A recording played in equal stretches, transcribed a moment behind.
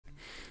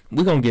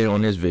We're gonna get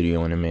on this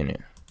video in a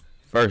minute.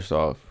 First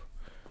off,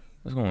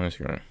 let's go on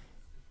Instagram.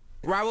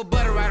 Ride with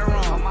butter, right or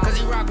wrong, cause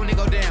he rock when they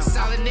go down.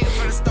 Solid nigga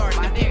from the start,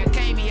 the nigga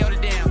came, he held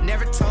it down.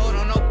 Never told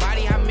on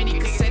nobody how many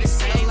could say the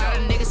same. A lot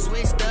of niggas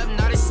switched up,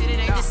 now this shit it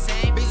ain't the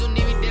same. Bees will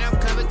need me, then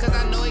I'm coming, cause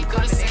I know he do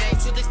the same.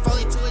 Truth is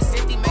fully to his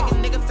safety, make a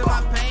nigga feel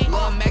my pain.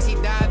 Lil' Max, he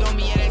died on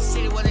me, yeah, that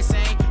shit it wasn't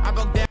insane. I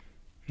broke down.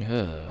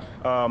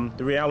 Yeah.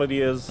 The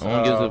reality is,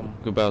 I don't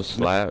give a about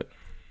slap.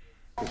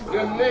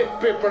 You need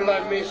people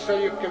like me so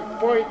you can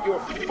point your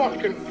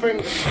fucking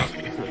fingers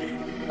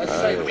and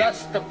say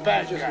that's the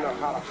bad guy.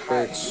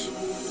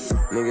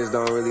 Niggas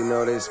don't really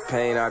know this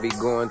pain I be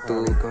going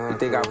through. You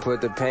think I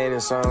put the pain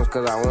in songs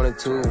cause I wanted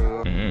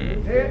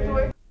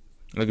to?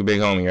 Look at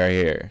big homie right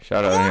here.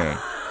 Shout out to him.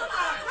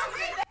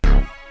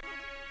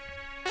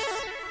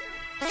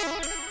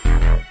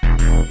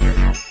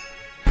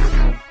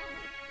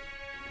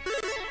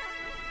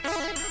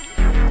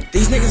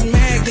 These niggas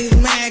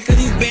mad cause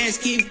these bands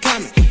keep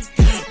coming.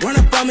 Run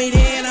up on me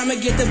then, I'ma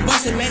get the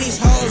bustin'. Man, these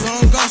hoes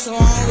on go, so I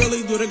don't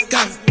really do the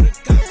gun.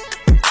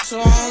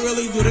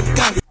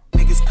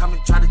 Niggas come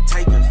and try to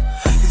take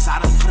us, cause I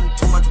done put in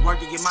too much work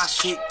to get my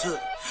shit took.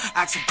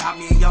 Ask about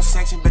me in your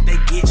section, but they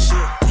get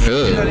shit.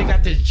 You know they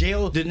got this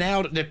jail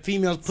denial that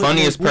females put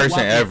funniest person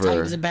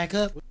ever. Back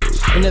up.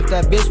 And if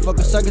that bitch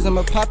fucking suckers,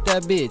 I'ma pop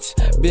that bitch.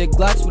 Big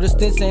Glocks with a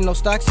stents, ain't no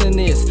stocks in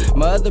this.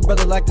 My other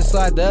brother like to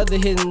slide the other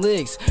hidden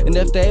licks. And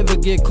if they ever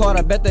get caught,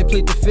 I bet they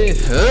plead the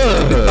fifth.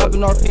 Been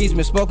popping RPs,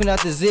 been smoking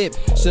out the zip.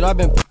 Shit, I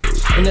been.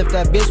 And if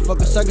that bitch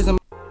fucking suckers, I'ma.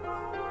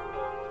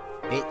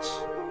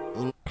 Bitch.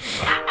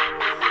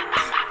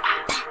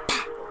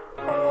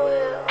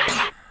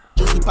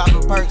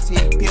 Poppin' perks, he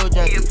pill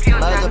junkie.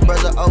 My other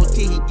brother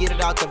OT, he get it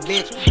out the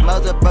bitch. My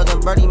other brother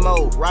Birdie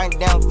Mode, writing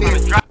down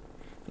figures.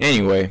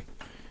 Anyway,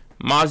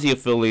 Mozzie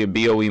affiliate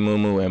BOE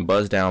Mumu and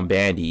Bussdown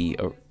Bandy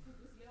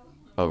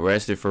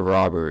arrested for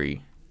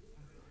robbery.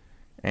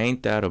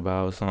 Ain't that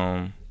about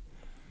some?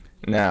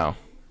 Now,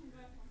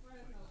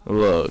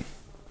 look,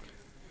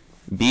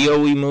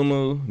 BOE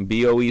Mumu,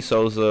 BOE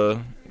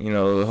Sosa, you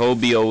know, the whole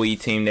BOE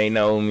team, they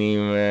know me,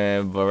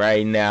 man. But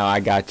right now, I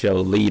got your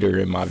leader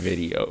in my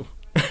video.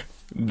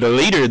 The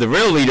leader, the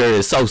real leader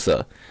is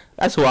Sosa.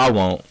 That's who I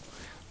want.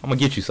 I'm gonna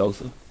get you,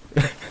 Sosa.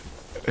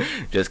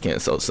 Just kidding,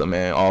 Sosa,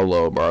 man. All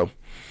low, bro.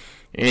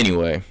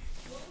 Anyway,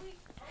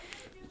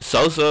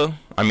 Sosa,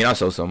 I mean, not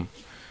Sosa,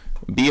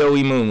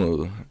 BOE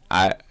Mumu.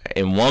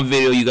 In one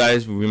video, you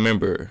guys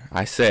remember,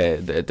 I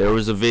said that there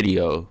was a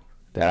video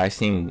that I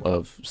seen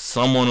of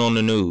someone on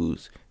the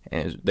news,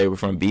 and they were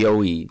from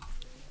BOE. Here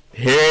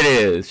it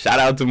is. Shout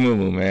out to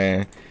Mumu,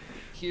 man.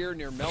 Here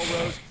near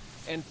Melrose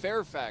and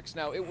Fairfax.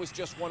 Now, it was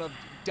just one of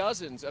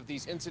dozens of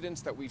these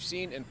incidents that we've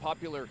seen in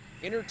popular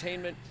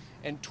entertainment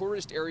and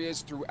tourist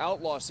areas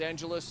throughout Los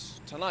Angeles.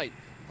 Tonight,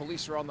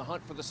 police are on the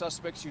hunt for the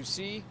suspects you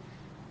see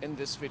in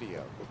this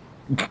video.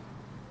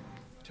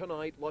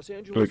 Tonight, Los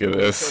Angeles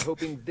police are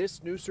hoping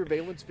this new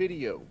surveillance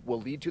video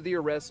will lead to the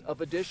arrest of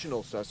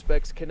additional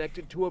suspects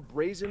connected to a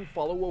brazen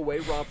follow-away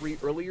robbery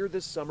earlier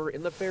this summer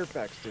in the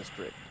Fairfax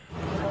district.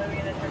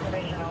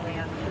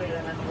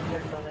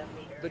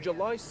 The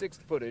July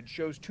 6th footage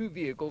shows two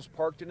vehicles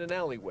parked in an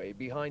alleyway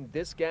behind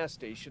this gas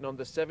station on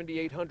the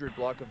 7800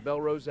 block of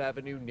Melrose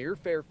Avenue near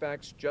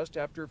Fairfax just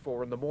after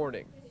 4 in the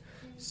morning.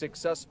 6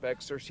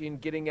 suspects are seen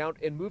getting out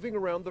and moving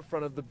around the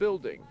front of the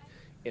building.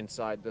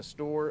 Inside the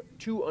store,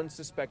 2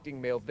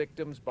 unsuspecting male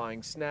victims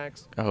buying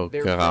snacks.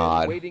 Their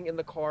friends waiting in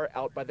the car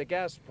out by the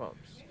gas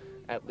pumps.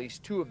 At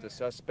least 2 of the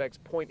suspects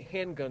point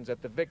handguns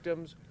at the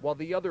victims, while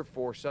the other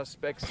 4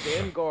 suspects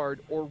stand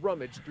guard or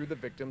rummage through the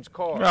victim's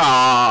car.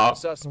 The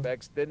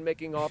suspects then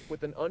making off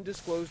with an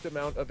undisclosed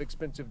amount of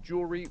expensive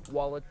jewelry,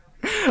 wallet,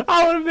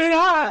 I would have been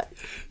hot,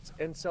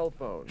 and cell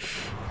phones.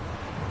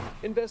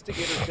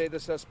 Investigators say the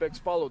suspects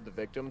followed the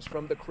victims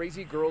from the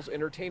Crazy Girls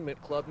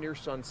Entertainment Club near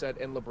Sunset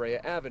and La Brea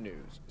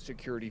Avenues.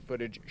 Security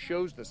footage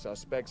shows the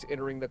suspects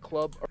entering the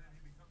club.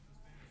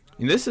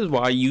 And this is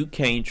why you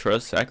can't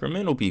trust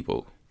Sacramento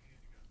people.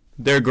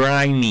 They're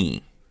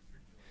grimy.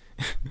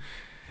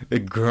 They're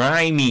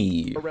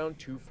grimy. Around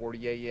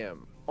 2:40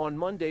 a.m. On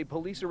Monday,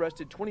 police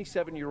arrested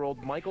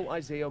 27-year-old Michael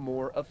Isaiah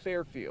Moore of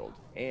Fairfield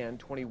and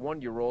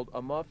 21-year-old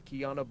Amuf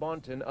Kiana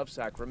Bonton of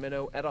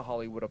Sacramento at a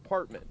Hollywood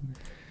apartment.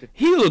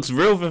 He looks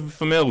real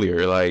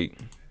familiar, like,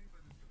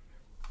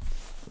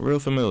 real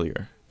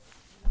familiar.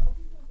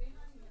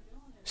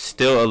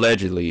 Still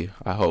allegedly,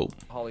 I hope.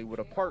 Hollywood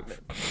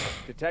apartment.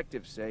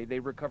 Detectives say they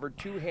recovered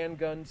 2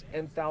 handguns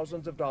and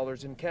thousands of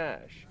dollars in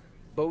cash.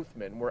 Both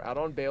men were out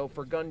on bail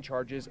for gun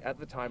charges at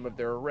the time of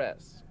their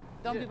arrests.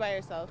 Don't be by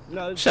yourself.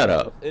 No, shut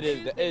up.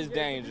 It's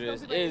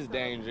dangerous. It's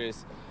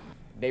dangerous.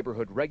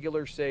 Neighborhood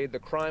regulars say the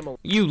crime.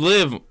 You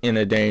live in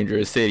a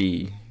dangerous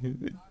city.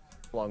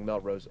 Along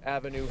Melrose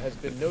Avenue has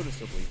been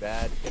noticeably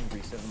bad in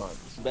recent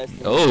months.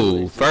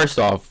 Oh, first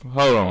off,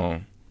 hold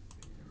on.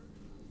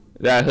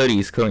 That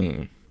hoodie's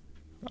clean.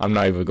 I'm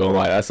not even gonna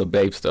lie, that's a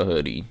Babester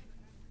hoodie.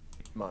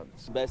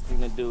 Best thing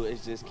to do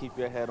is just keep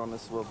your head on the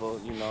swivel,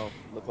 you know,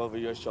 look over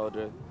your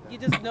shoulder. You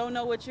just don't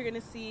know what you're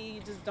gonna see,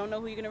 you just don't know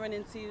who you're gonna run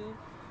into.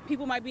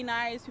 people might be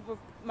nice, people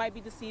might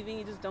be deceiving.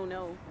 You just don't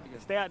know.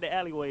 Stay out the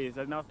alleyways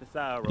and off the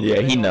side road.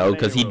 Yeah, he know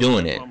because he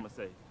doing it.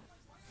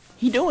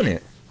 He doing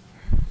it.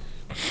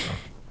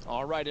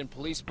 All right, and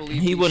police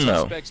believe He would these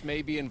know. suspects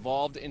may be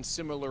involved in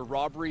similar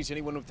robberies.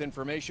 Anyone with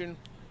information,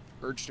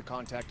 urged to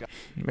contact.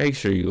 Make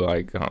sure you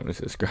like, comment,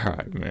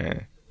 subscribe,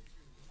 man.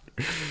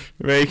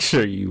 Make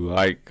sure you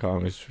like,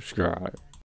 comment, subscribe.